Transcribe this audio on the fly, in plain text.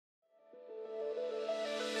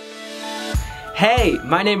Hey,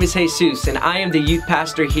 my name is Jesus, and I am the youth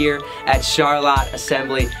pastor here at Charlotte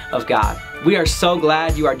Assembly of God. We are so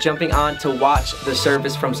glad you are jumping on to watch the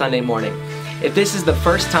service from Sunday morning. If this is the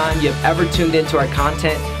first time you've ever tuned into our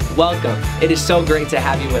content, welcome. It is so great to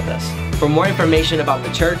have you with us. For more information about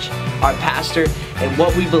the church, our pastor, and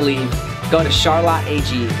what we believe, go to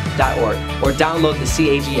charlotteag.org or download the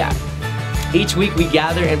CAG app. Each week we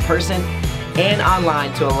gather in person and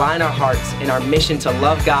online to align our hearts in our mission to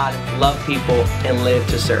love God, love people, and live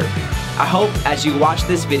to serve. I hope as you watch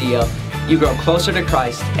this video, you grow closer to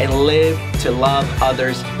Christ and live to love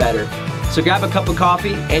others better. So grab a cup of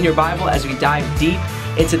coffee and your Bible as we dive deep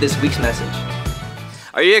into this week's message.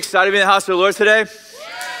 Are you excited to be in the house of the Lord today?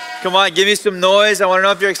 Come on, give me some noise. I want to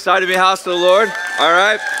know if you're excited to be in the house of the Lord. All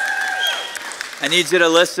right. I need you to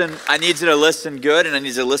listen. I need you to listen good, and I need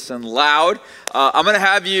you to listen loud. I'm going to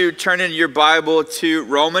have you turn in your Bible to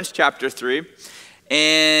Romans chapter 3.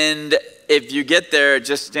 And if you get there,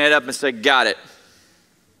 just stand up and say, got it.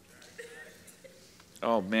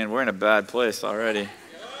 Oh, man, we're in a bad place already.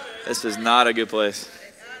 This is not a good place.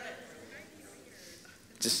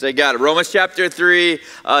 Just say got it. Romans chapter 3,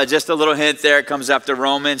 just a little hint there. It comes after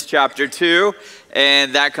Romans chapter 2.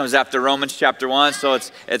 And that comes after Romans chapter 1. So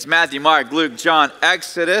it's Matthew, Mark, Luke, John,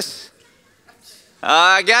 Exodus.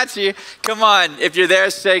 I got you. Come on. If you're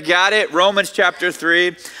there, say got it. Romans chapter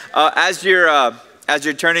 3. As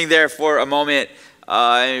you're turning there for a moment,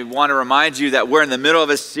 I want to remind you that we're in the middle of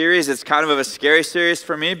a series. It's kind of a scary series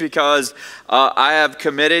for me because I have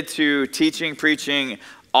committed to teaching, preaching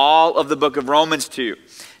all of the book of Romans to you.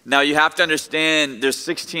 Now, you have to understand there's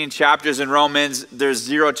 16 chapters in Romans. There's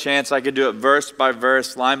zero chance I could do it verse by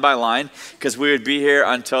verse, line by line, because we would be here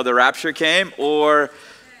until the rapture came or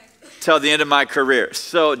till the end of my career.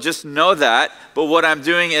 So just know that. But what I'm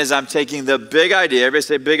doing is I'm taking the big idea. Everybody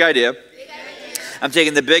say big idea. Big idea. I'm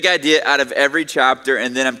taking the big idea out of every chapter,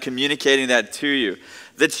 and then I'm communicating that to you.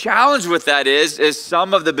 The challenge with that is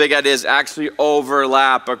some of the big ideas actually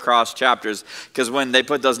overlap across chapters, because when they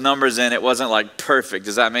put those numbers in, it wasn't like perfect.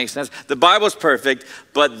 Does that make sense? The Bible's perfect,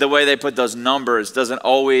 but the way they put those numbers doesn't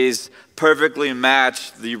always perfectly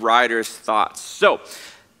match the writer's thoughts. So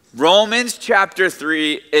Romans chapter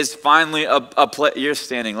 3 is finally a place. You're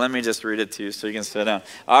standing. Let me just read it to you so you can sit down.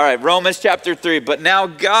 All right, Romans chapter 3. But now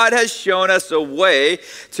God has shown us a way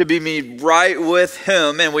to be made right with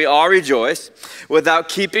him, and we all rejoice, without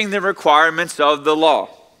keeping the requirements of the law.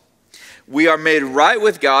 We are made right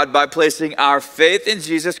with God by placing our faith in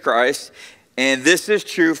Jesus Christ, and this is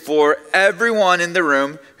true for everyone in the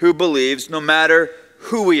room who believes, no matter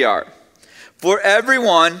who we are. For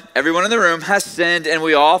everyone in the room has sinned, and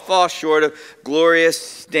we all fall short of glorious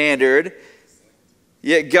standard.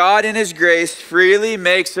 Yet God in his grace freely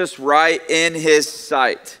makes us right in his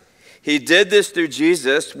sight. He did this through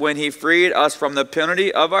Jesus when he freed us from the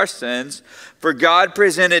penalty of our sins. For God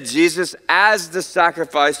presented Jesus as the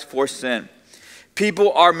sacrifice for sin.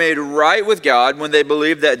 People are made right with God when they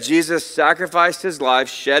believe that Jesus sacrificed his life,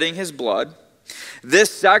 shedding his blood.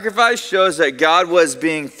 This sacrifice shows that God was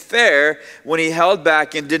being fair when he held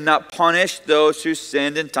back and did not punish those who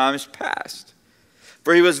sinned in times past.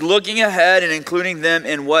 For he was looking ahead and including them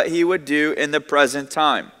in what he would do in the present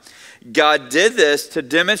time. God did this to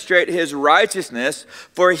demonstrate his righteousness,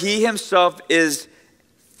 for he himself is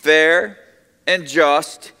fair and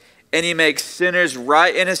just, and he makes sinners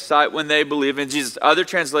right in his sight when they believe in Jesus. Other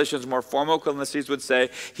translations, more formal equivalencies would say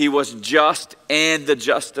he was just and the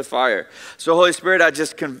justifier. So Holy Spirit, I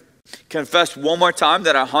just confess one more time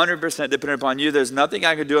that 100% dependent upon you. There's nothing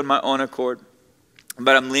I can do on my own accord,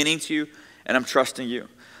 but I'm leaning to you and I'm trusting you.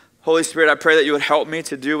 Holy Spirit, I pray that you would help me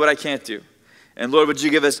to do what I can't do. And Lord, would you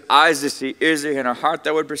give us eyes to see, ears to hear, and a heart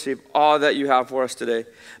that would perceive all that you have for us today.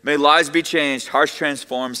 May lives be changed, hearts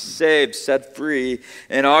transformed, saved, set free.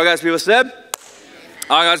 And all God's people said? Amen.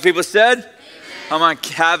 All God's people said? Amen. Come on,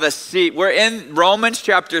 have a seat. We're in Romans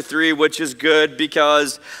chapter 3, which is good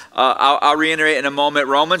because I'll reiterate in a moment.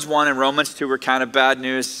 Romans 1 and Romans 2 were kind of bad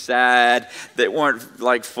news, sad. They weren't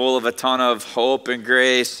like full of a ton of hope and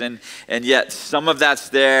grace, and yet some of that's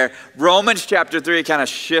there. Romans chapter 3 kind of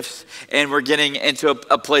shifts, and we're getting into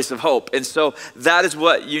a place of hope. And so that is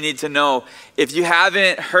what you need to know. If you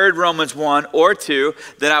haven't heard Romans 1 or 2,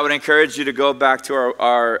 then I would encourage you to go back to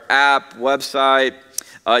our app, website,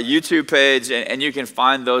 YouTube page, and you can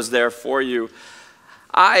find those there for you.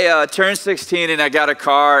 I turned 16 and I got a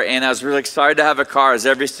car, and I was really excited to have a car, as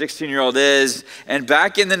every 16-year-old is. And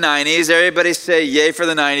back in the 90s, everybody say yay for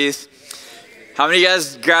the 90s. How many of you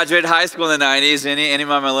guys graduated high school in the 90s? Any of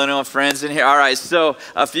my millennial friends in here? All right, so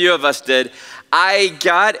a few of us did. I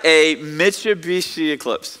got a Mitsubishi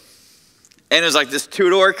Eclipse. And it was like this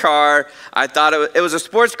two-door car. I thought it was a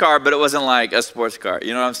sports car, but it wasn't like a sports car.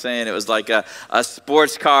 You know what I'm saying? It was like a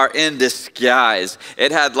sports car in disguise.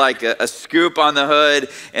 It had like a scoop on the hood,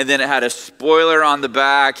 and then it had a spoiler on the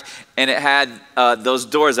back, and it had those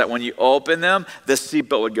doors that when you open them, the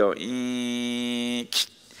seatbelt would go, eek.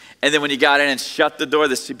 And then when you got in and shut the door,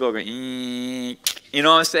 the seatbelt would go, eek. You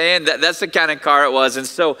know what I'm saying? That's the kind of car it was. And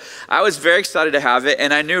so I was very excited to have it,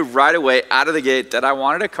 and I knew right away out of the gate that I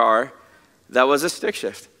wanted a car that was a stick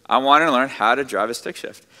shift. I wanted to learn how to drive a stick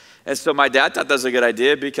shift. And so my dad thought that was a good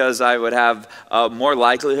idea because I would have more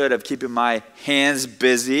likelihood of keeping my hands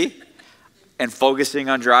busy and focusing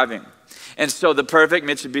on driving. And so the perfect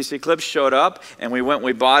Mitsubishi Eclipse showed up, and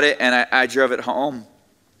we bought it, and I drove it home.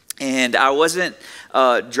 And I wasn't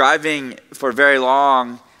driving for very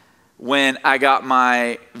long when I got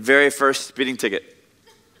my very first speeding ticket.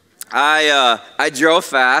 I drove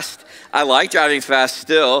fast. I like driving fast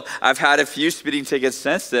still. I've had a few speeding tickets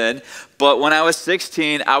since then. But when I was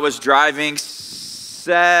 16, I was driving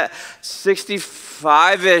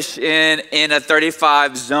 65-ish in a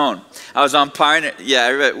 35 zone. I was on Pioneer,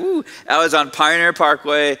 I was on Pioneer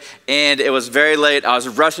Parkway, and it was very late. I was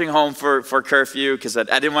rushing home for curfew because I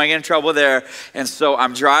didn't want to get in trouble there. And so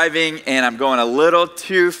I'm driving, and I'm going a little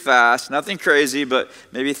too fast. Nothing crazy, but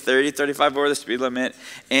maybe 30, 35 over the speed limit.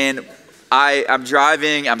 And I'm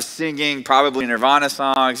driving, I'm singing probably Nirvana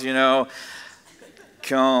songs, you know.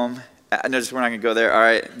 We're not going to go there. All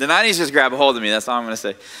right. The 90s just grab a hold of me. That's all I'm going to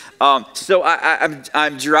say. So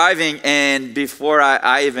I'm driving, and before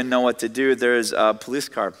I even know what to do, there's a police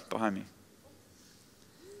car behind me.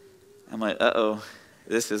 I'm like, uh-oh,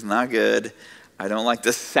 this is not good. I don't like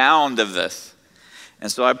the sound of this. And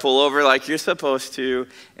so I pull over like you're supposed to,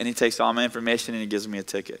 and he takes all my information, and he gives me a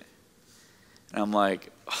ticket. And I'm like,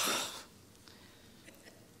 oh,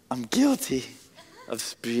 I'm guilty of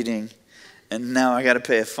speeding, and now I got to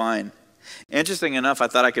pay a fine. Interesting enough, I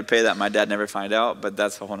thought I could pay that. My dad never find out, but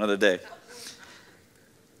that's a whole other day.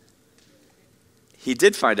 He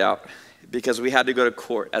did find out because we had to go to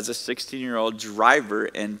court. As a 16-year-old driver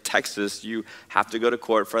in Texas, you have to go to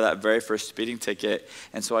court for that very first speeding ticket.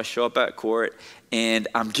 And so I show up at court, and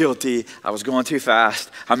I'm guilty. I was going too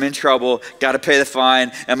fast. I'm in trouble. Got to pay the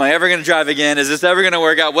fine. Am I ever going to drive again? Is this ever going to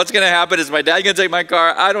work out? What's going to happen? Is my dad going to take my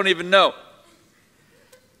car? I don't even know.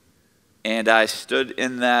 And I stood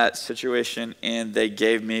in that situation, and they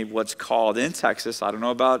gave me what's called in Texas, I don't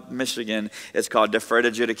know about Michigan, it's called deferred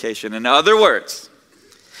adjudication. In other words,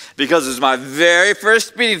 because it was my very first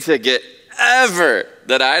speeding ticket ever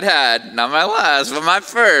that I'd had, not my last, but my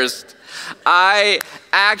first, I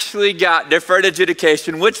actually got deferred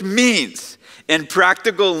adjudication, which means, in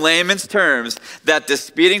practical layman's terms, that the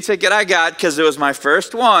speeding ticket I got, because it was my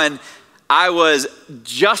first one, I was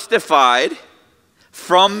justified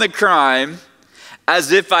from the crime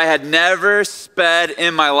as if I had never sped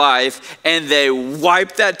in my life, and they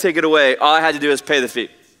wiped that ticket away. All I had to do was pay the fee.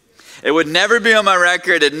 It would never be on my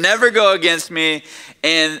record. It'd never go against me,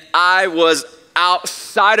 and I was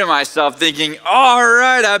outside of myself thinking, all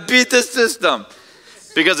right, I beat the system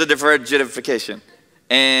because of deferred adjudication.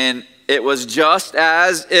 And it was just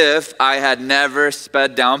as if I had never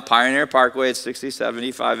sped down Pioneer Parkway at 60,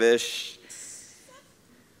 75-ish.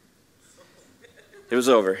 It was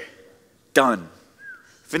over. Done.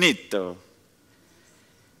 Finito.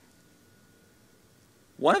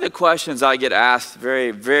 One of the questions I get asked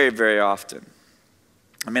very, very, very often,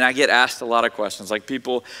 I get asked a lot of questions. Like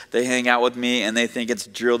people, they hang out with me and they think it's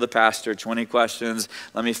drill the pastor, 20 questions,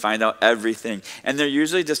 let me find out everything. And they're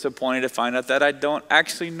usually disappointed to find out that I don't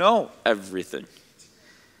actually know everything.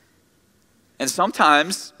 And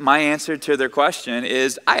sometimes my answer to their question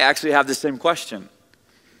is, I actually have the same question.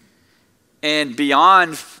 And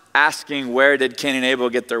beyond asking where did Cain and Abel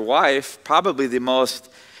get their wife, probably the most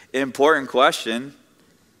important question,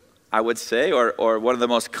 I would say, or one of the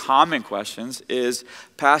most common questions is,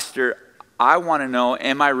 Pastor, I want to know,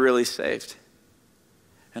 am I really saved?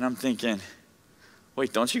 And I'm thinking,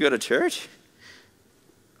 wait, don't you go to church?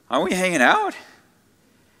 Aren't we hanging out?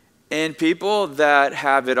 And people that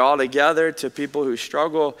have it all together to people who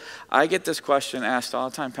struggle, I get this question asked all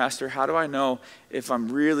the time, Pastor, how do I know if I'm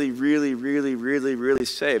really, really, really, really, really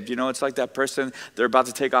saved? You know, it's like that person, they're about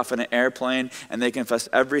to take off in an airplane and they confess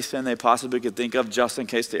every sin they possibly could think of just in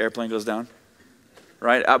case the airplane goes down.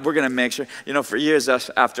 Right? We're going to make sure, you know, for years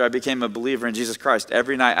after I became a believer in Jesus Christ,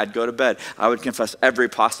 every night I'd go to bed, I would confess every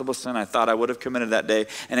possible sin I thought I would have committed that day,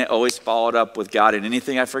 and it always followed up with God, and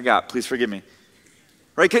anything I forgot, please forgive me.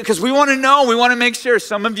 Right? Because we want to know, we want to make sure.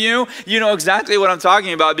 Some of you, you know exactly what I'm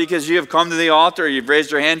talking about because you have come to the altar, you've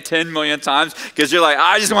raised your hand 10 million times because you're like,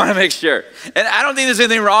 I just want to make sure. And I don't think there's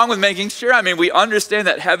anything wrong with making sure. I mean, we understand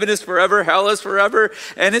that heaven is forever, hell is forever,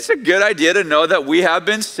 and it's a good idea to know that we have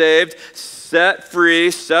been saved, set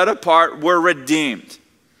free, set apart, we're redeemed.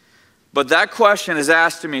 But that question is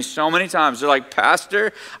asked to me so many times. They're like,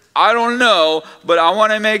 Pastor, I don't know, but I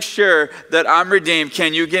want to make sure that I'm redeemed.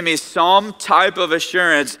 Can you give me some type of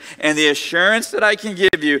assurance? And the assurance that I can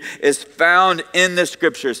give you is found in the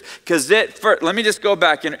scriptures. Because let me just go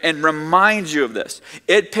back and remind you of this.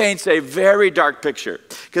 It paints a very dark picture.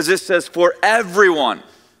 Because it says, for everyone,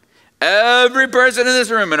 every person in this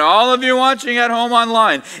room, and all of you watching at home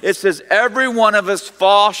online, it says every one of us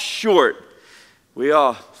fall short. We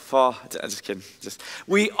all fall, just kidding.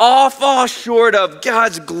 We all fall short of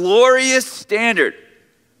God's glorious standard.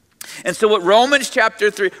 And so what Romans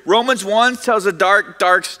 1 tells a dark,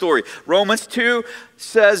 dark story. Romans 2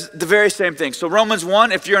 says the very same thing. So Romans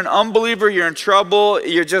 1, if you're an unbeliever, you're in trouble,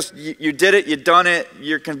 you did it, you've done it,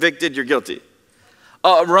 you're convicted, you're guilty.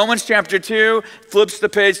 Romans chapter 2 flips the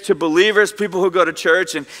page to believers, people who go to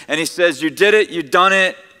church, and he says, you did it, you've done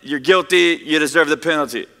it, you're guilty, you deserve the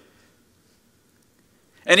penalty.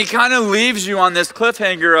 And he kind of leaves you on this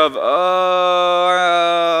cliffhanger of,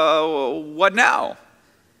 what now?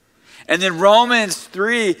 And then Romans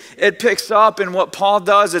 3, it picks up, and what Paul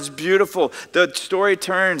does, it's beautiful. The story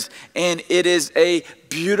turns, and it is a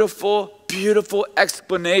beautiful, beautiful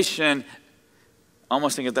explanation.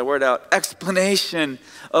 Almost didn't get that word out. Explanation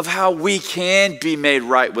of how we can be made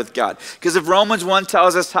right with God. Because if Romans 1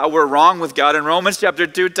 tells us how we're wrong with God, and Romans chapter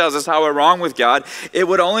 2 tells us how we're wrong with God, it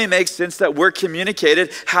would only make sense that we're communicated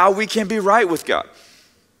how we can be right with God.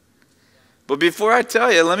 But before I tell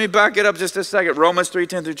you, let me back it up just a second. Romans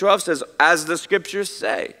 3:10-12 says, as the scriptures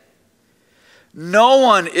say, no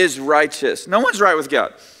one is righteous. No one's right with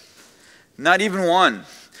God. Not even one.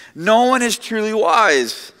 No one is truly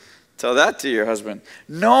wise. Tell that to your husband.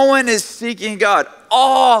 No one is seeking God.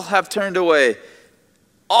 All have turned away.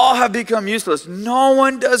 All have become useless. No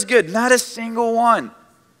one does good. Not a single one.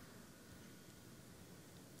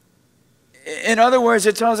 In other words,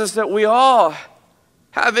 it tells us that we all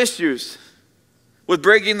have issues with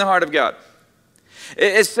breaking the heart of God.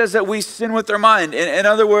 It says that we sin with our mind. In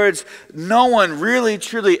other words, no one really,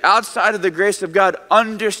 truly, outside of the grace of God,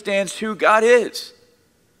 understands who God is.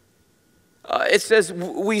 It says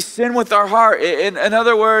we sin with our heart. In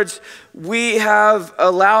other words, we have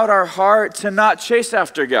allowed our heart to not chase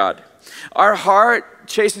after God. Our heart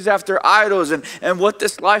chases after idols and what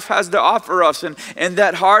this life has to offer us. And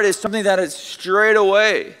that heart is something that is strayed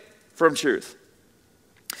away from truth.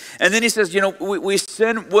 And then he says, we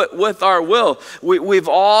sin with our will. We've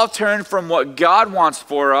all turned from what God wants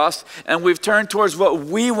for us, and we've turned towards what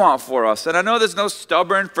we want for us. And I know there's no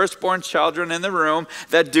stubborn firstborn children in the room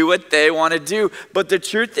that do what they want to do. But the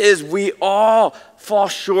truth is, we all fall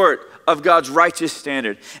short of God's righteous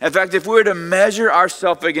standard. In fact, if we were to measure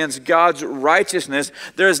ourselves against God's righteousness,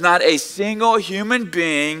 there is not a single human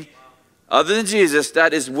being other than Jesus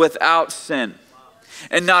that is without sin.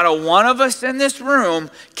 And not a one of us in this room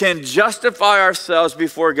can justify ourselves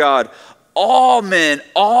before God. All men,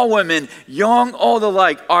 all women, young, old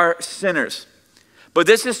alike, are sinners. But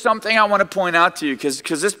this is something I want to point out to you because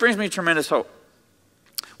this brings me tremendous hope.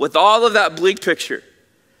 With all of that bleak picture,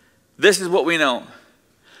 this is what we know.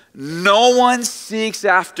 No one seeks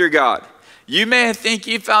after God. You may think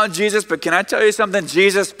you found Jesus, but can I tell you something?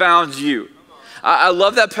 Jesus found you. I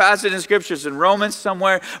love that passage in scriptures in Romans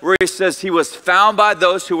somewhere where he says he was found by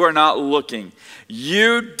those who were not looking.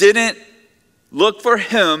 You didn't look for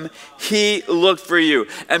him, he looked for you.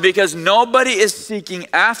 And because nobody is seeking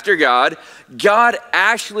after God, God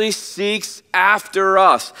actually seeks after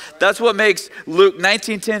us. That's what makes Luke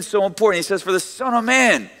 19:10 so important. He says, for the Son of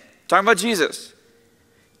Man, talking about Jesus,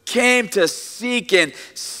 came to seek and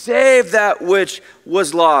save that which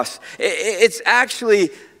was lost. It's actually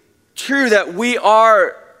true that we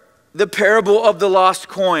are the parable of the lost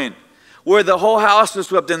coin, where the whole house is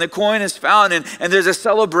swept and the coin is found, and there's a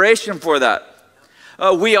celebration for that.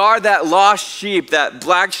 We are that lost sheep, that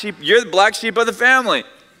black sheep. You're the black sheep of the family.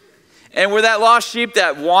 And we're that lost sheep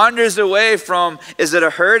that wanders away from, is it a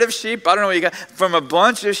herd of sheep? I don't know what you got, from a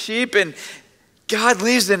bunch of sheep, and God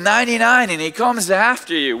leaves the 99 and he comes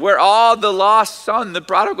after you. We're all the lost son, the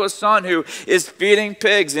prodigal son who is feeding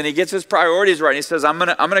pigs, and he gets his priorities right. And he says, I'm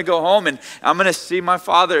gonna go home and I'm gonna see my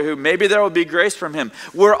father, who maybe there will be grace from him.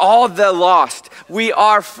 We're all the lost. We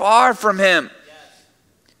are far from him.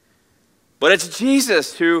 But it's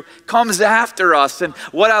Jesus who comes after us. And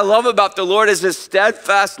what I love about the Lord is his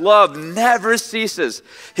steadfast love never ceases.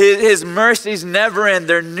 His mercies never end.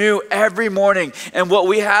 They're new every morning. And what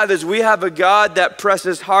we have is we have a God that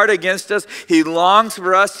presses hard against us. He longs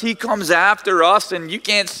for us. He comes after us. And you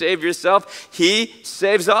can't save yourself. He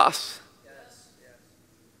saves us.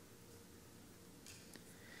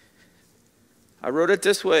 I wrote it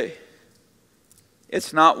this way.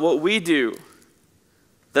 It's not what we do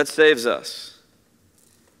that saves us.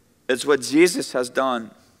 It's what Jesus has done.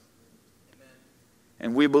 Amen.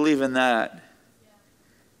 And we believe in that. Yeah.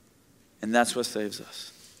 And that's what saves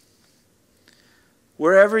us.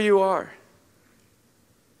 Wherever you are,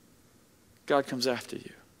 God comes after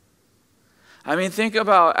you. I mean, think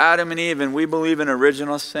about Adam and Eve, and we believe in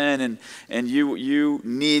original sin, and you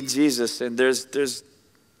need Jesus. And there's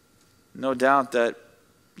no doubt that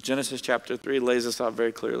Genesis chapter 3 lays this out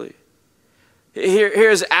very clearly.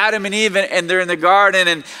 Here's Adam and Eve, and they're in the garden,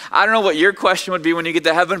 and I don't know what your question would be when you get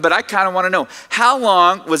to heaven, but I kind of want to know, how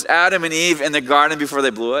long was Adam and Eve in the garden before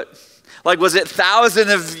they blew it? Like, was it thousands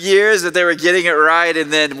of years that they were getting it right,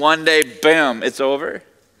 and then one day, boom, it's over?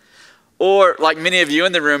 Or, like many of you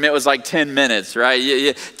in the room, it was like 10 minutes,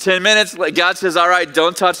 right? 10 minutes, like God says, all right,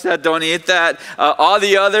 don't touch that, don't eat that. All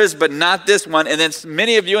the others, but not this one. And then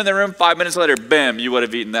many of you in the room, 5 minutes later, bam, you would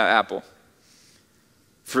have eaten that apple.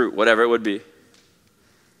 Fruit, whatever it would be.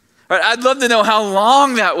 Right, I'd love to know how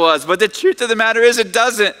long that was, but the truth of the matter is it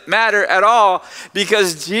doesn't matter at all,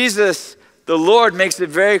 because Jesus, the Lord, makes it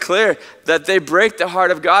very clear that they break the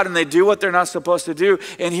heart of God and they do what they're not supposed to do.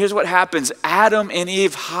 And here's what happens. Adam and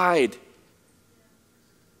Eve hide.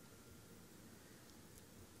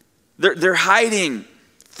 They're hiding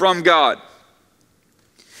from God.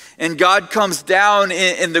 And God comes down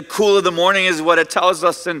in the cool of the morning is what it tells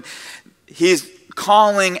us. And he's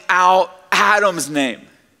calling out Adam's name.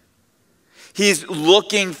 He's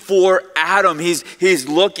looking for Adam. He's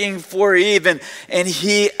looking for Eve. And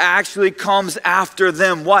he actually comes after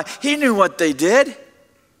them. Why? He knew what they did.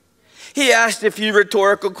 He asked a few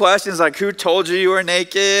rhetorical questions like, who told you were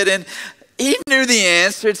naked? And he knew the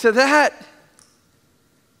answer to that.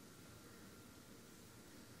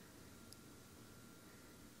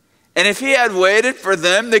 And if he had waited for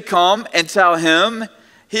them to come and tell him,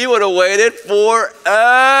 he would have waited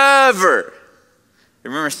forever.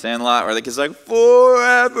 Remember Sandlot where the kid's like,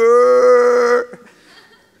 forever.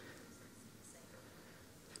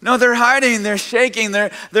 No, they're hiding, they're shaking,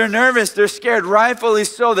 they're nervous, they're scared, rightfully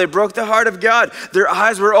so. They broke the heart of God. Their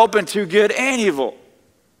eyes were open to good and evil.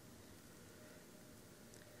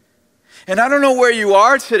 And I don't know where you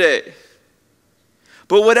are today,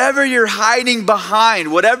 but whatever you're hiding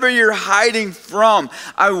behind, whatever you're hiding from,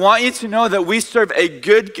 I want you to know that we serve a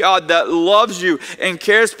good God that loves you and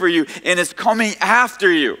cares for you and is coming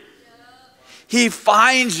after you. He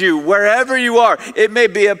finds you wherever you are. It may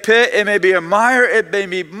be a pit, it may be a mire, it may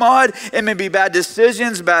be mud, it may be bad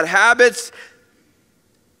decisions, bad habits.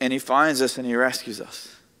 And he finds us and he rescues us.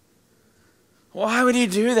 Why would he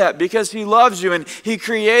do that? Because he loves you and he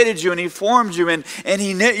created you and he formed you and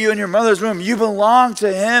he knit you in your mother's womb. You belong to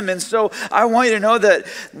him. And so I want you to know that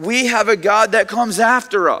we have a God that comes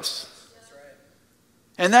after us. That's right.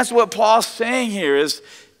 And that's what Paul's saying here is,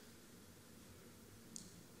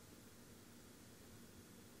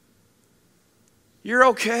 you're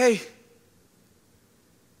okay.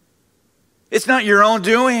 It's not your own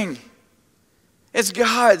doing. It's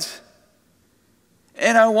God's.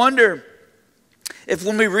 And I wonder if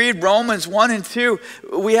when we read Romans 1 and 2,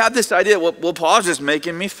 we have this idea, well, Paul's just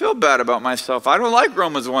making me feel bad about myself. I don't like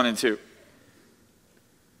Romans 1 and 2.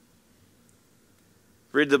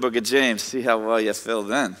 Read the book of James, see how well you feel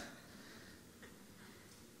then.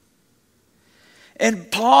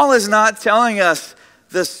 And Paul is not telling us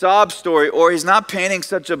the sob story, or he's not painting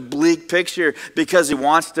such a bleak picture because he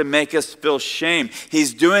wants to make us feel shame.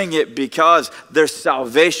 He's doing it because there's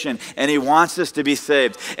salvation and he wants us to be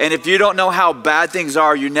saved. And if you don't know how bad things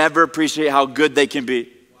are, you never appreciate how good they can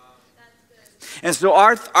be. And so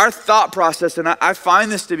our thought process, and I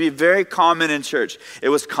find this to be very common in church. It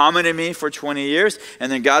was common to me for 20 years,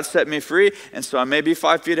 and then God set me free, and so I may be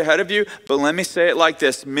 5 feet ahead of you, but let me say it like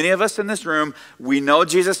this. Many of us in this room, we know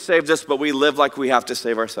Jesus saved us, but we live like we have to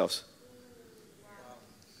save ourselves.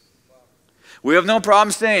 We have no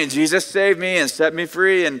problem saying, Jesus saved me and set me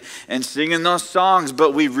free and singing those songs,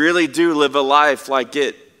 but we really do live a life like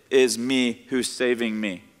it is me who's saving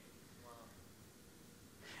me.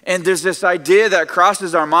 And there's this idea that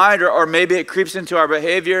crosses our mind, or maybe it creeps into our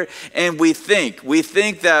behavior, and we think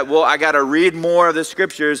that, well, I got to read more of the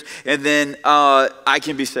scriptures, and then I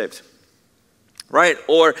can be saved. right?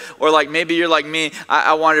 Or like maybe you're like me,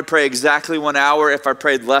 I wanted to pray exactly 1 hour. If I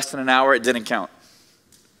prayed less than an hour, it didn't count.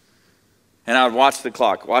 And I would watch the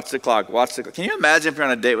clock. Can you imagine if you're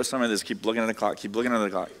on a date with someone that's keep looking at the clock?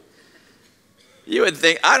 You would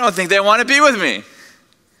think, I don't think they want to be with me.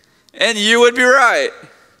 And you would be right.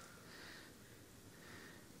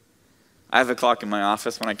 I have a clock in my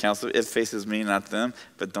office when I counsel. It faces me, not them,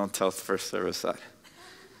 but don't tell first service side.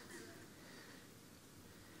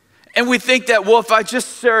 And we think that, well, if I just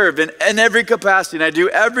serve in every capacity and I do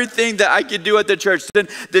everything that I could do at the church,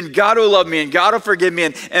 then God will love me and God will forgive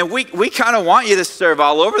me. And we kind of want you to serve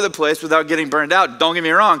all over the place without getting burned out. Don't get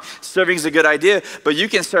me wrong, serving is a good idea, but you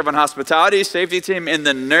can serve on hospitality, safety team, in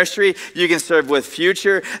the nursery. You can serve with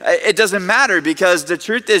future. It doesn't matter, because the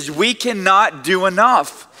truth is we cannot do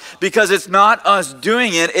enough, because it's not us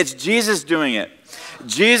doing it, it's Jesus doing it.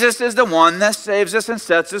 Jesus is the one that saves us and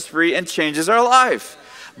sets us free and changes our life.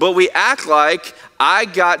 But we act like I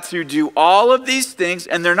got to do all of these things,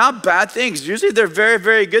 and they're not bad things. Usually they're very,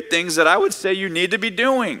 very good things that I would say you need to be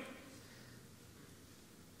doing.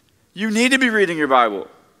 You need to be reading your Bible.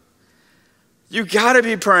 You got to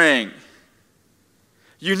be praying.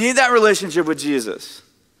 You need that relationship with Jesus.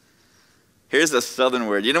 Here's a southern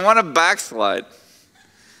word. You don't want to backslide.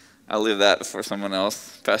 I'll leave that for someone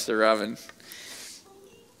else, Pastor Robin.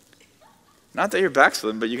 Not that you're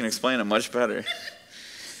backsliding, but you can explain it much better.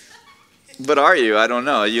 But are you? I don't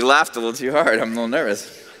know. You laughed a little too hard. I'm a little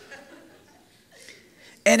nervous.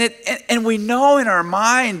 And we know in our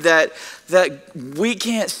mind that we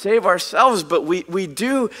can't save ourselves, but we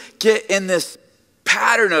do get in this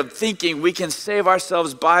pattern of thinking we can save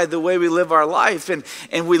ourselves by the way we live our life.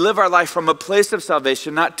 And we live our life from a place of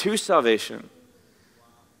salvation, not to salvation.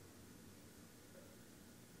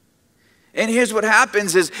 And here's what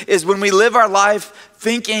happens is when we live our life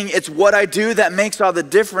thinking it's what I do that makes all the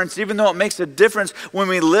difference, even though it makes a difference, when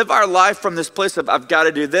we live our life from this place of I've got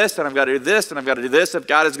to do this, and I've got to do this, and I've got to do this, if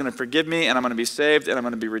God is going to forgive me, and I'm going to be saved, and I'm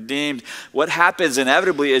going to be redeemed, what happens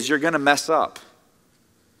inevitably is you're going to mess up.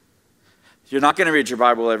 You're not going to read your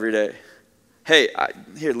Bible every day. Hey,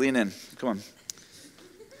 here, lean in. Come on.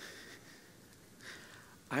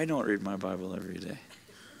 I don't read my Bible every day.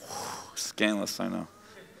 Scandalous, I know.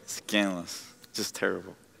 Scandalous, just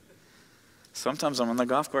terrible. Sometimes I'm on the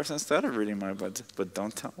golf course instead of reading my Bible, but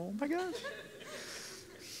don't tell, oh my gosh.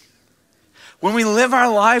 When we live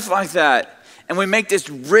our life like that, and we make these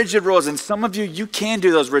rigid rules, and some of you can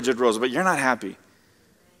do those rigid rules, but you're not happy.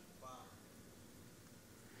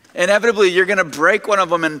 Inevitably, you're going to break one of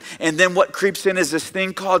them, and then what creeps in is this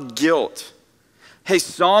thing called guilt. Hey,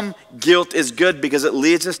 some guilt is good because it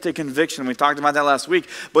leads us to conviction. We talked about that last week.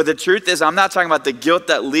 But the truth is, I'm not talking about the guilt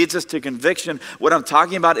that leads us to conviction. What I'm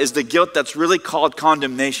talking about is the guilt that's really called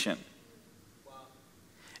condemnation.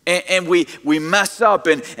 And we mess up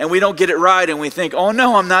and we don't get it right, and we think, oh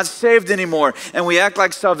no, I'm not saved anymore. And we act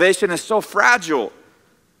like salvation is so fragile.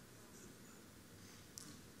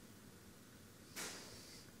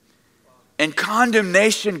 And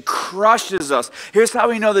condemnation crushes us. Here's how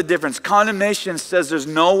we know the difference. Condemnation says there's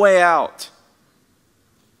no way out.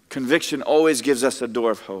 Conviction always gives us a door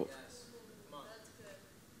of hope.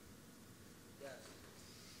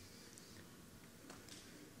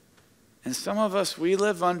 And some of us, we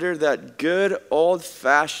live under that good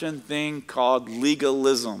old-fashioned thing called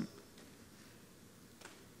legalism,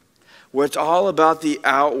 where it's all about the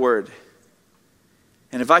outward.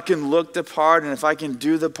 And if I can look the part, and if I can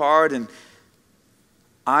do the part, and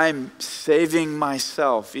I'm saving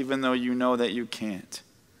myself, even though you know that you can't.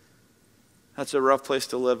 That's a rough place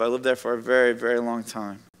to live. I lived there for a very, very long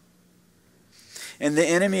time. And the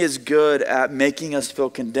enemy is good at making us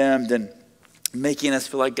feel condemned and making us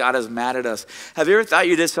feel like God is mad at us. Have you ever thought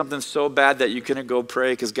you did something so bad that you couldn't go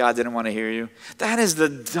pray because God didn't want to hear you? That is the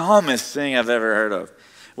dumbest thing I've ever heard of.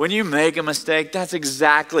 When you make a mistake, that's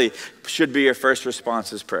exactly should be your first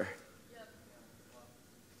response is prayer.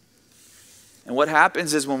 And what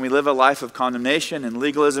happens is when we live a life of condemnation and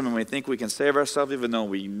legalism and we think we can save ourselves, even though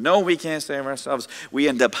we know we can't save ourselves, we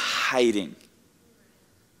end up hiding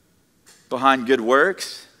behind good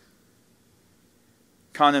works,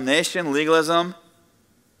 condemnation, legalism.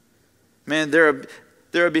 Man, there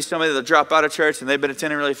would be somebody that'll drop out of church and they've been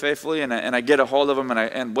attending really faithfully, and I get a hold of them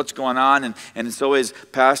and what's going on, and it's always,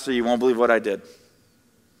 Pastor, you won't believe what I did.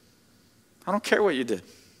 I don't care what you did.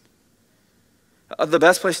 The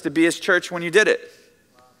best place to be is church when you did it.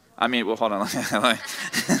 I mean, well, hold on.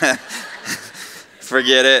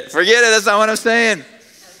 Forget it. That's not what I'm saying.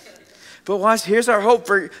 But watch, here's our hope.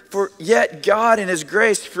 For yet God in his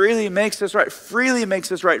grace freely makes us right, freely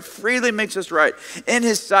makes us right, freely makes us right. In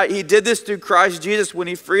his sight, he did this through Christ Jesus when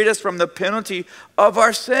he freed us from the penalty of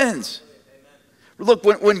our sins. Look,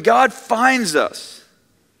 when God finds us,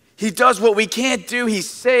 he does what we can't do. He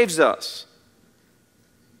saves us.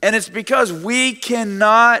 And it's because we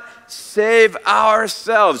cannot save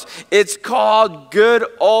ourselves. It's called good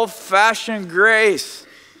old-fashioned grace.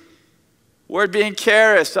 Word being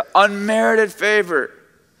charis, unmerited favor.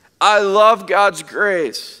 I love God's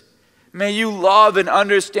grace. May you love and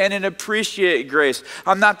understand and appreciate grace.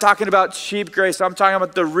 I'm not talking about cheap grace. I'm talking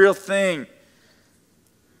about the real thing.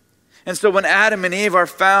 And so when Adam and Eve are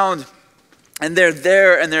found and they're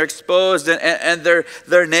there and they're exposed and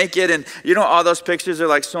they're naked, and you know all those pictures are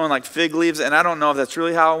like showing like fig leaves, and I don't know if that's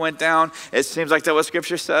really how it went down. It seems like that's what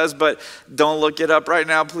Scripture says, but don't look it up right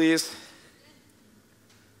now, please.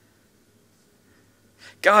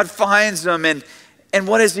 God finds them, and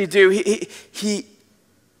what does he do? He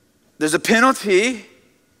there's a penalty,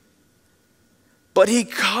 but he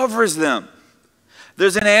covers them.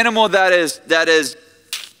 There's an animal that is,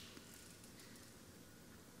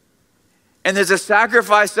 and there's a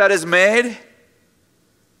sacrifice that is made,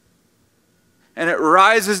 and it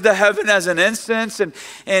rises to heaven as an incense,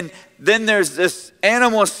 and then there's this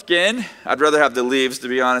animal skin. I'd rather have the leaves, to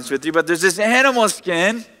be honest with you, but there's this animal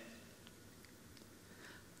skin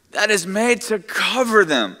that is made to cover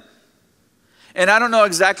them. And I don't know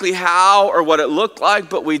exactly how or what it looked like,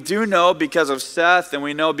 but we do know because of Seth, and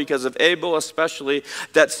we know because of Abel especially,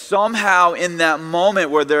 that somehow in that moment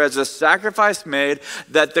where there is a sacrifice made,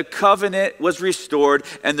 that the covenant was restored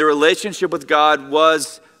and the relationship with God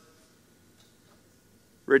was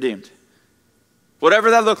redeemed.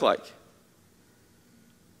 Whatever that looked like.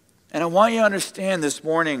 And I want you to understand this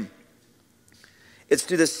morning, it's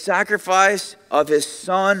through the sacrifice of his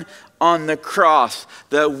son on the cross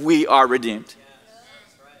that we are redeemed.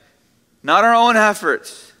 Not our own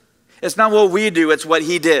efforts. It's not what we do, it's what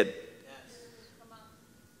he did.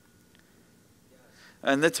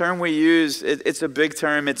 And the term we use, it's a big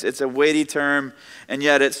term, it's a weighty term, and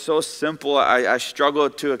yet it's so simple, I struggle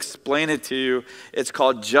to explain it to you. It's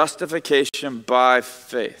called justification by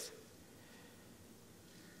faith.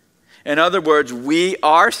 In other words, we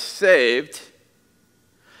are saved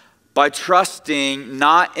by trusting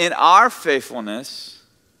not in our faithfulness.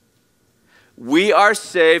 We are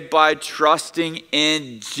saved by trusting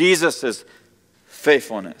in Jesus'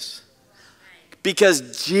 faithfulness.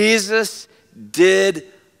 Because Jesus did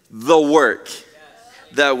the work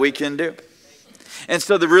that we can do. And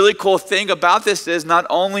so the really cool thing about this is not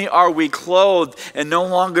only are we clothed and no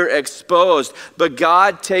longer exposed, but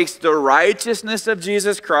God takes the righteousness of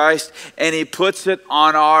Jesus Christ and he puts it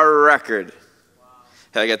on our record.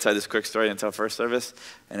 Hey, I got to tell you this quick story until first service,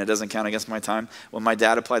 and it doesn't count against my time. When my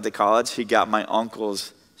dad applied to college, he got my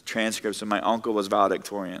uncle's transcripts, and my uncle was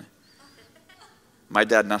valedictorian. My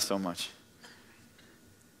dad, not so much.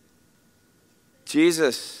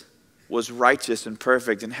 Jesus was righteous and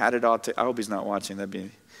perfect and had it all. I hope he's not watching. That'd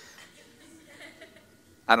be.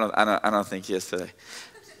 I don't think he is today.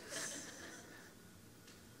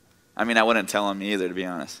 I mean, I wouldn't tell him either, to be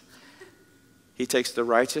honest. He takes the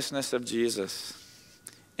righteousness of Jesus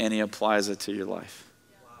and he applies it to your life.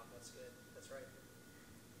 Wow, that's good. That's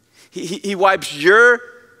right. He wipes your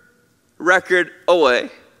record away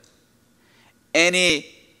and he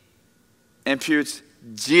imputes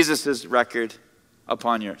Jesus' record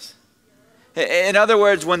upon yours. In other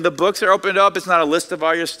words, when the books are opened up, it's not a list of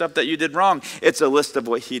all your stuff that you did wrong. It's a list of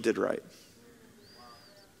what he did right.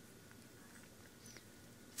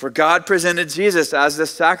 For God presented Jesus as the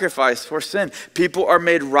sacrifice for sin. People are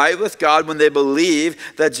made right with God when they believe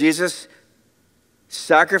that Jesus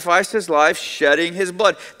sacrificed his life, shedding his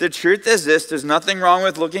blood. The truth is this, there's nothing wrong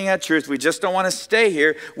with looking at truth. We just don't want to stay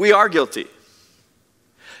here. We are guilty.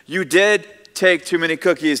 You did take too many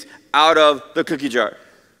cookies out of the cookie jar.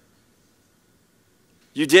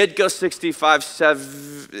 You did go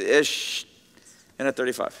 65-ish and a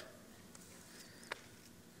 35.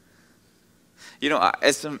 You know,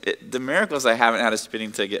 the miracle is I haven't had a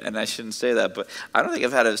speeding ticket, and I shouldn't say that, but I don't think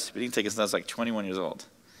I've had a speeding ticket since I was like 21 years old.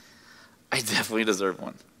 I definitely deserve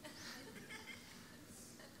one.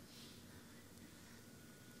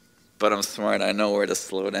 But I'm smart. I know where to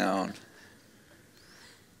slow down.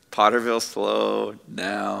 Potterville, slow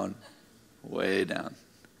down, way down.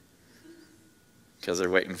 Because they're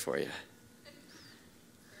waiting for you.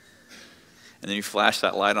 And then you flash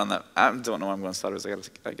that light on that. I don't know why I'm going to start.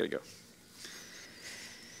 I got to go.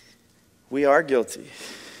 We are guilty.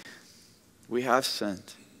 We have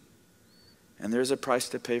sinned. And there's a price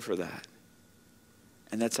to pay for that.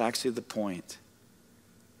 And that's actually the point.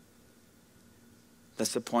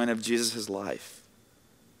 That's the point of Jesus' life.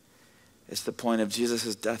 It's the point of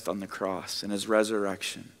Jesus' death on the cross and his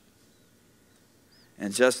resurrection.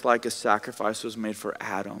 And just like a sacrifice was made for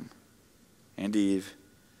Adam and Eve,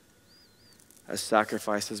 a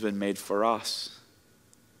sacrifice has been made for us.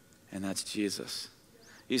 And that's Jesus.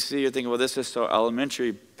 You see, you're thinking, well, this is so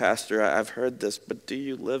elementary, Pastor. I've heard this, but do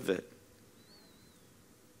you live it?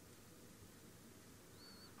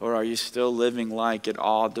 Or are you still living like it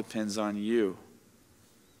all depends on you?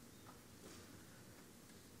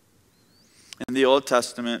 In the Old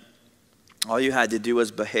Testament, all you had to do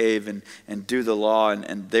was behave and do the law,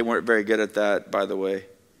 and they weren't very good at that, by the way.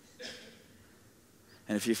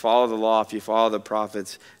 And if you follow the law, if you follow the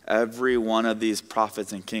prophets, every one of these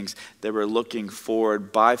prophets and kings, they were looking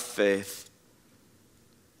forward by faith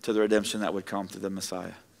to the redemption that would come through the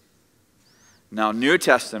Messiah. Now, New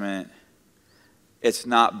Testament, it's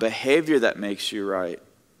not behavior that makes you right.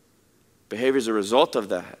 Behavior is a result of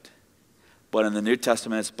that. But in the New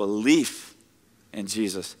Testament, it's belief in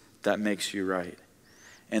Jesus that makes you right.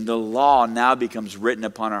 And the law now becomes written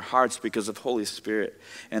upon our hearts because of Holy Spirit.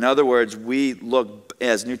 In other words, we look,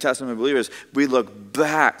 as New Testament believers, we look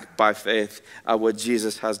back by faith at what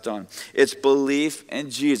Jesus has done. It's belief in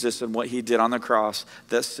Jesus and what he did on the cross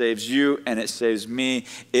that saves you and it saves me.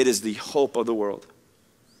 It is the hope of the world.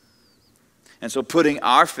 And so putting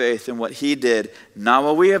our faith in what he did, not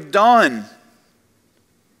what we have done,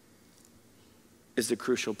 is the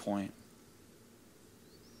crucial point.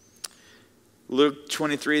 Luke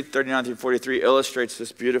 23, 39 through 43 illustrates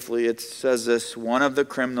this beautifully. It says this: one of the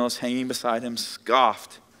criminals hanging beside him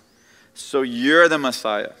scoffed. So you're the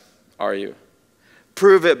Messiah, are you?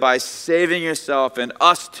 Prove it by saving yourself and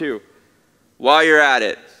us too while you're at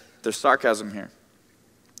it. There's sarcasm here.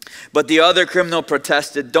 But the other criminal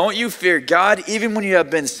protested, don't you fear God even when you have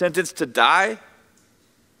been sentenced to die?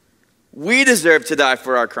 We deserve to die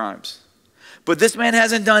for our crimes. But this man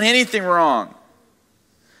hasn't done anything wrong.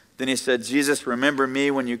 Then he said, Jesus, remember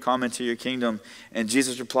me when you come into your kingdom. And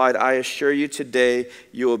Jesus replied, I assure you today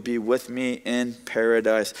you will be with me in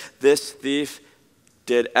paradise. This thief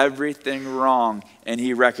did everything wrong, and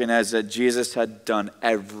he recognized that Jesus had done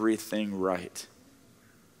everything right.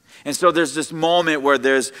 And so there's this moment where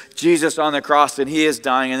there's Jesus on the cross and he is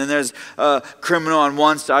dying, and then there's a criminal on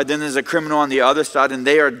one side, then there's a criminal on the other side, and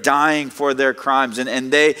they are dying for their crimes,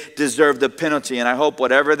 and they deserve the penalty. And I hope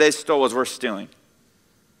whatever they stole was worth stealing,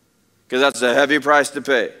 because that's a heavy price to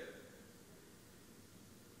pay.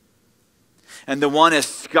 And the one is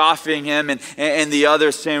scoffing him, and the other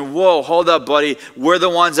is saying, whoa, hold up, buddy. We're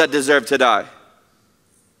the ones that deserve to die.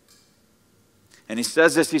 And he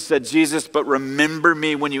says this, he said, Jesus, but remember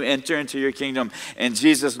me when you enter into your kingdom. And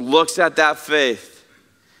Jesus looks at that faith,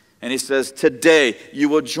 and he says, today you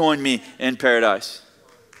will join me in paradise.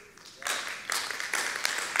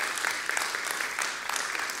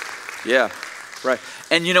 Yeah, right.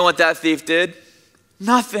 And you know what that thief did?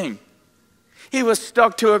 Nothing. He was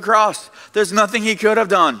stuck to a cross. There's nothing he could have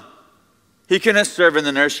done. He couldn't serve in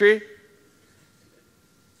the nursery.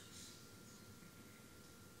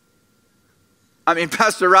 I mean,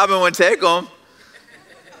 Pastor Robin would take him.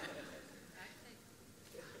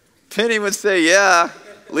 Penny would say, yeah,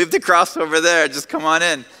 leave the cross over there. Just come on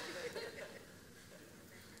in.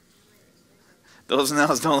 Those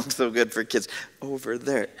nails don't look so good for kids. Over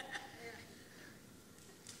there.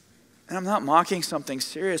 And I'm not mocking something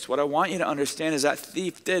serious. What I want you to understand is that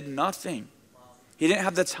thief did nothing. He didn't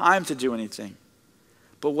have the time to do anything.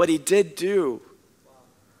 But what he did do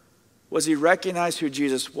was he recognized who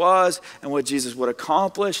Jesus was and what Jesus would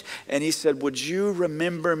accomplish. And he said, would you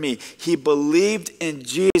remember me? He believed in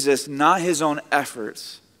Jesus, not his own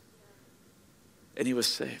efforts. And he was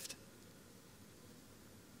saved.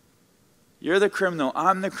 You're the criminal.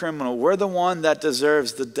 I'm the criminal. We're the one that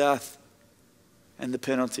deserves the death and the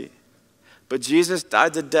penalty. But Jesus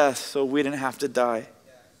died to death so we didn't have to die.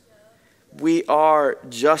 We are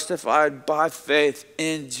justified by faith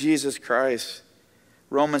in Jesus Christ.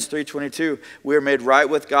 Romans 3:22, we are made right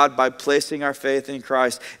with God by placing our faith in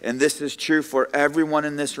Christ. And this is true for everyone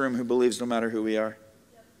in this room who believes, no matter who we are.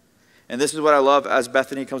 And this is what I love as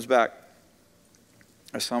Bethany comes back.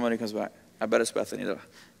 Or somebody comes back. I bet it's Bethany though.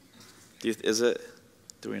 Is it?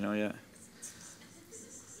 Do we know yet?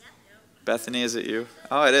 Bethany, is it you?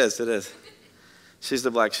 Oh, it is. It is. She's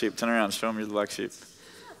the black sheep. Turn around. Show them you're the black sheep.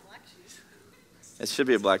 It should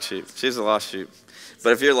be a black sheep. She's a lost sheep.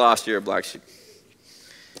 But if you're lost, you're a black sheep.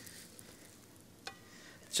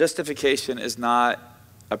 Justification is not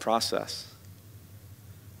a process.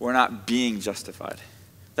 We're not being justified.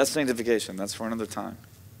 That's sanctification. That's for another time.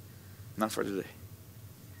 Not for today.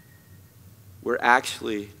 we're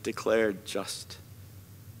actually declared justified.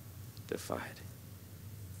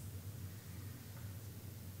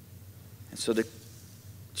 And so the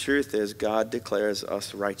truth is, God declares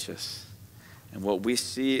us righteous. And what we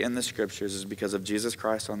see in the scriptures is because of Jesus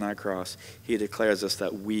Christ on that cross, he declares us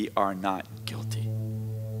that we are not guilty.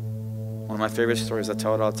 One of my favorite stories, I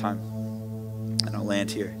tell it all the time, and I'll land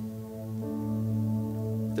here.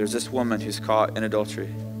 There's this woman who's caught in adultery.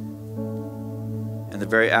 And the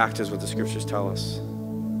very act is what the scriptures tell us.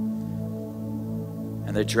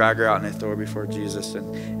 And they drag her out and they throw her before Jesus,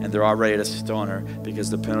 and they're all ready to stone her because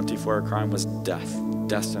the penalty for her crime was death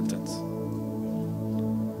sentence.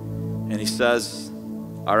 And he says,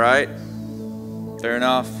 all right, fair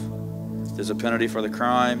enough. There's a penalty for the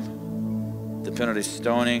crime. The penalty is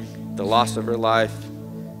stoning, the loss of her life.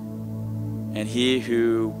 And he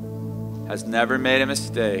who has never made a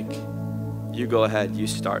mistake, you go ahead, you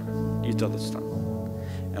start. You throw the stone.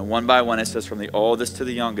 And one by one, it says from the oldest to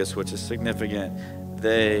the youngest, which is significant,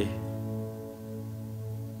 they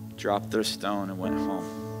dropped their stone and went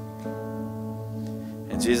home.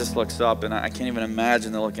 And Jesus looks up, and I can't even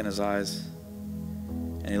imagine the look in his eyes.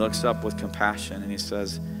 And he looks up with compassion, and he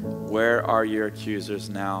says, where are your accusers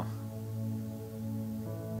now?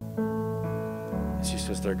 And she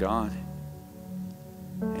says, they're gone.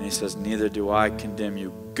 And he says, neither do I condemn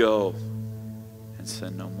you. Go and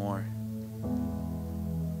sin no more.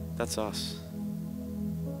 That's us.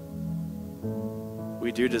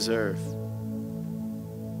 We do deserve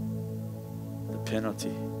the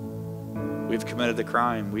penalty. We've committed the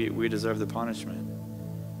crime. We deserve the punishment.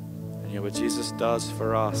 And yet what Jesus does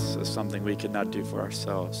for us is something we could not do for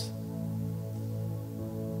ourselves.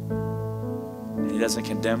 And he doesn't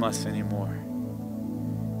condemn us anymore.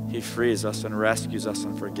 He frees us and rescues us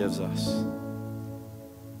and forgives us.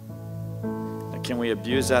 Now, can we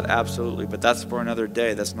abuse that? Absolutely. But that's for another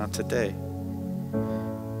day. That's not today.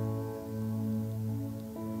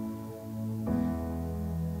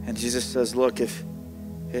 And Jesus says, look, if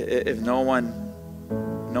no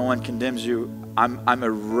one condemns you, I'm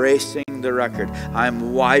erasing the record.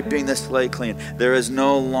 I'm wiping the slate clean. There is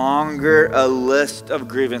no longer a list of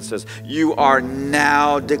grievances. You are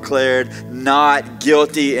now declared not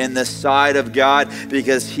guilty in the sight of God,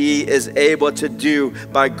 because he is able to do,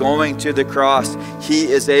 by going to the cross,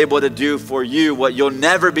 he is able to do for you what you'll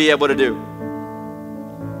never be able to do.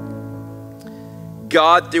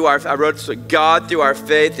 God through our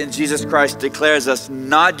faith in Jesus Christ declares us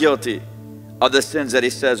not guilty of the sins that he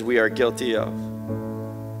says we are guilty of.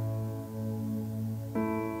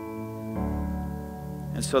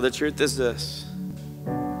 And so the truth is this: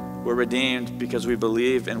 we're redeemed because we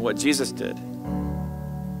believe in what Jesus did,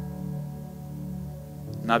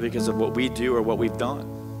 not because of what we do or what we've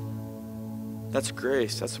done. That's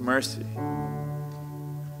grace, that's mercy.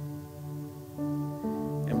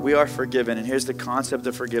 And we are forgiven. And here's the concept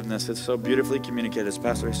of forgiveness. It's so beautifully communicated as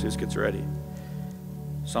Pastor Jesus gets ready.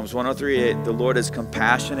 Psalms 103:8, the Lord is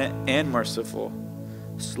compassionate and merciful,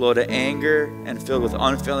 slow to anger and filled with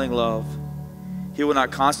unfailing love. He will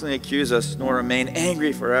not constantly accuse us, nor remain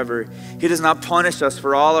angry forever. He does not punish us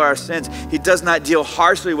for all of our sins. He does not deal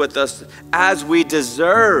harshly with us as we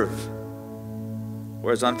deserve.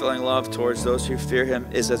 Whereas unfailing love towards those who fear him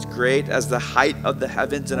is as great as the height of the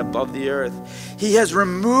heavens and above the earth. He's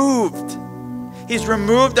removed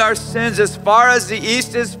our sins as far as the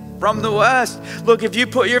east is from the west. Look, if you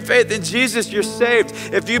put your faith in Jesus, you're saved.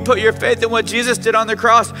 If you put your faith in what Jesus did on the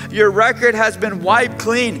cross, your record has been wiped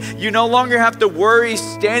clean. You no longer have to worry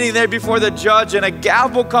standing there before the judge and a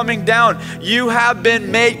gavel coming down. You have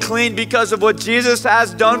been made clean because of what Jesus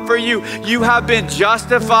has done for you. You have been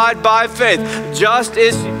justified by faith, just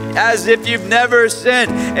as if you've never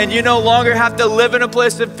sinned, and you no longer have to live in a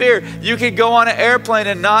place of fear. You could go on an airplane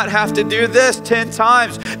and not have to do this 10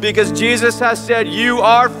 times because Jesus has said, you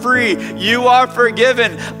are free. You are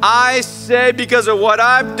forgiven. I say, because of what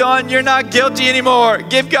I've done, you're not guilty anymore.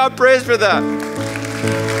 Give God praise for that.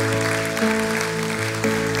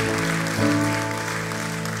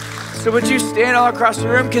 So would you stand all across the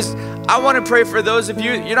room? Because I want to pray for those of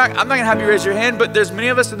you. I'm not going to have you raise your hand, but there's many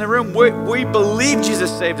of us in the room. We believe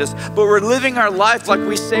Jesus saved us, but we're living our life like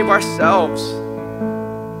we save ourselves.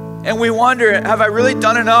 And we wonder, have I really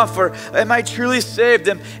done enough? Or am I truly saved?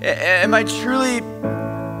 Am I truly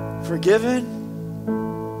forgiven?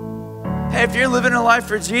 Hey, if you're living a life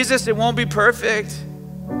for Jesus, it won't be perfect.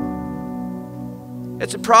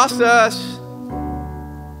 It's a process.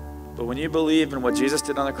 But when you believe in what Jesus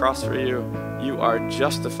did on the cross for you, you are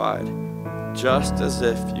justified, just as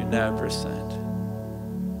if you never sinned.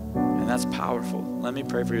 And that's powerful. Let me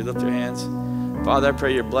pray for you. Lift your hands. Father, I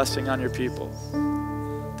pray your blessing on your people,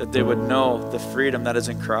 that they would know the freedom that is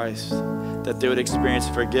in Christ, that they would experience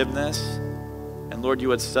forgiveness, and Lord, you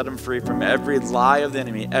would set them free from every lie of the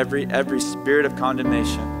enemy, every spirit of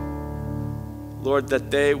condemnation. Lord, that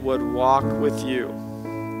they would walk with you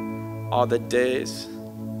all the days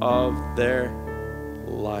of their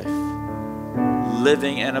life,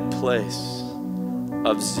 living in a place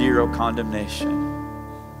of zero condemnation.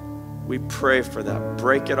 We pray for that.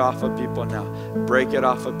 Break it off of people now. Break it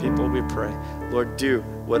off of people, we pray. Lord, do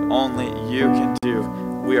what only you can do.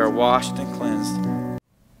 We are washed and cleansed.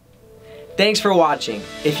 Thanks for watching.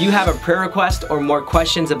 If you have a prayer request or more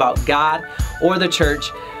questions about God or the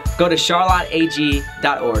church, go to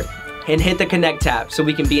charlotteag.org and hit the Connect tab so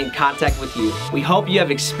we can be in contact with you. We hope you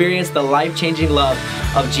have experienced the life-changing love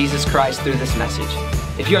of Jesus Christ through this message.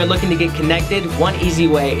 If you are looking to get connected, one easy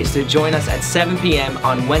way is to join us at 7 p.m.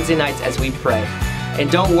 on Wednesday nights as we pray.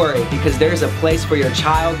 And don't worry, because there is a place for your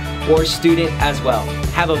child or student as well.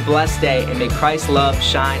 Have a blessed day, and may Christ's love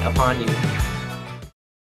shine upon you.